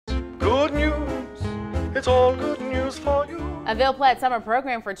It's all good news for you. A Ville Platte summer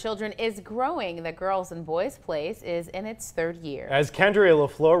program for children is growing. The Girls and Boys Place is in its third year. As Kendria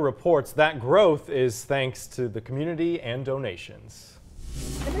LaFleur reports, that growth is thanks to the community and donations.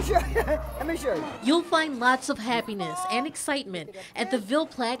 Let me show you. You'll find lots of happiness and excitement at the Ville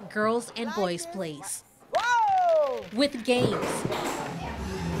Platte Girls and Boys Place. Whoa! With games,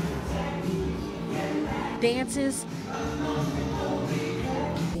 dances,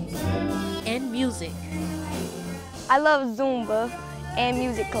 and music. I love Zumba and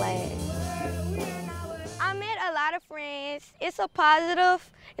music class. I met a lot of friends. It's a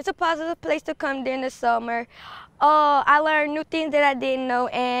positive place to come during the summer. I learned new things that I didn't know,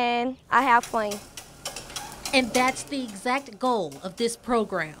 and I have fun. And that's the exact goal of this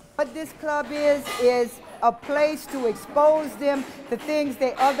program. What this club is a place to expose them to things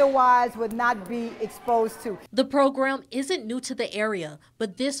they otherwise would not be exposed to. The program isn't new to the area,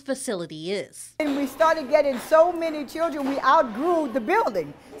 but this facility is. And we started getting so many children, we outgrew the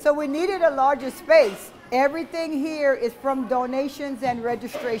building. So we needed a larger space. Everything here is from donations and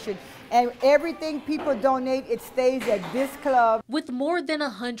registration. And everything people donate, it stays at this club. With more than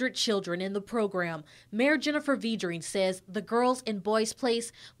 100 children in the program, Mayor Jennifer Vidring says the Girls and Boys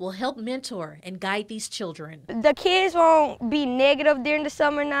Place will help mentor and guide these children. The kids won't be negative during the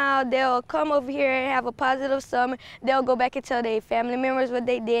summer now. They'll come over here and have a positive summer. They'll go back and tell their family members what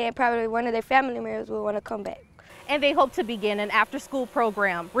they did, and probably one of their family members will want to come back. And they hope to begin an after-school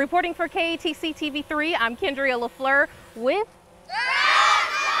program. Reporting for KATC TV3, I'm Kendria LaFleur with...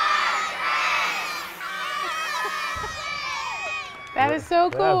 That is so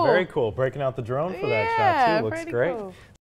cool. Yeah, very cool. Breaking out the drone for that shot too. Looks great. Cool.